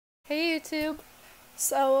Hey YouTube.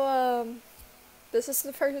 So, this is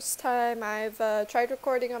the first time I've tried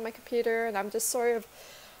recording on my computer, and I'm just sort of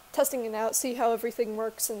testing it out, see how everything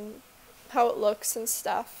works and how it looks and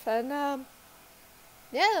stuff. And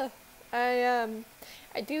yeah, I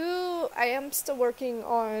I am still working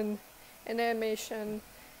on an animation,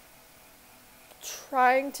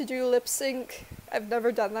 trying to do lip sync. I've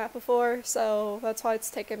never done that before, so that's why it's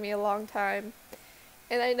taken me a long time.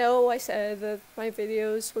 And I know I said that my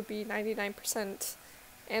videos would be 99%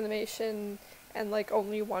 animation and like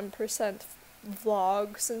only 1%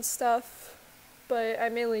 vlogs and stuff. But I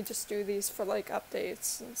mainly just do these for like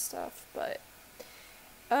updates and stuff. But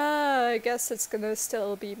I guess it's gonna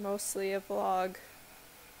still be mostly a vlog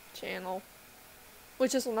channel,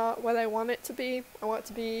 which is not what I want it to be. I want it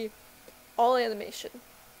to be all animation.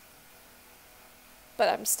 But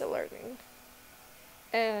I'm still learning.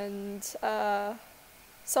 And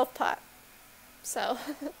self-taught. So,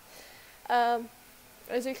 um,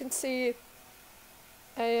 as you can see,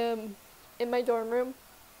 I am in my dorm room,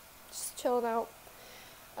 just chilling out.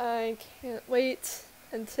 I can't wait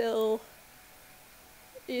until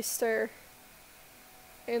Easter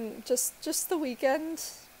and just the weekend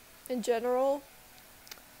in general,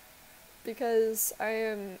 because I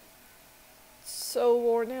am so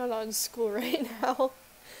worn out on school right now.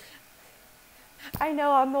 I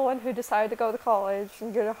know I'm the one who decided to go to college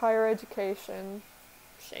and get a higher education.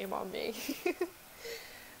 Shame on me.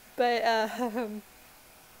 But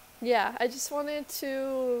yeah, I just wanted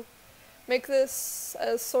to make this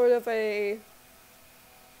as sort of a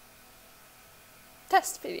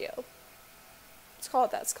test video. Let's call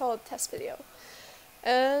it that. It's called a test video.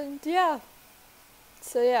 And yeah,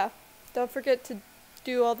 so yeah, don't forget to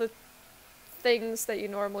do all the things that you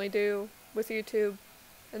normally do with YouTube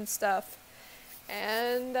and stuff.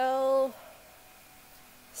 And I'll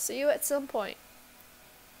see you at some point.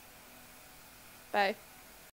 Bye.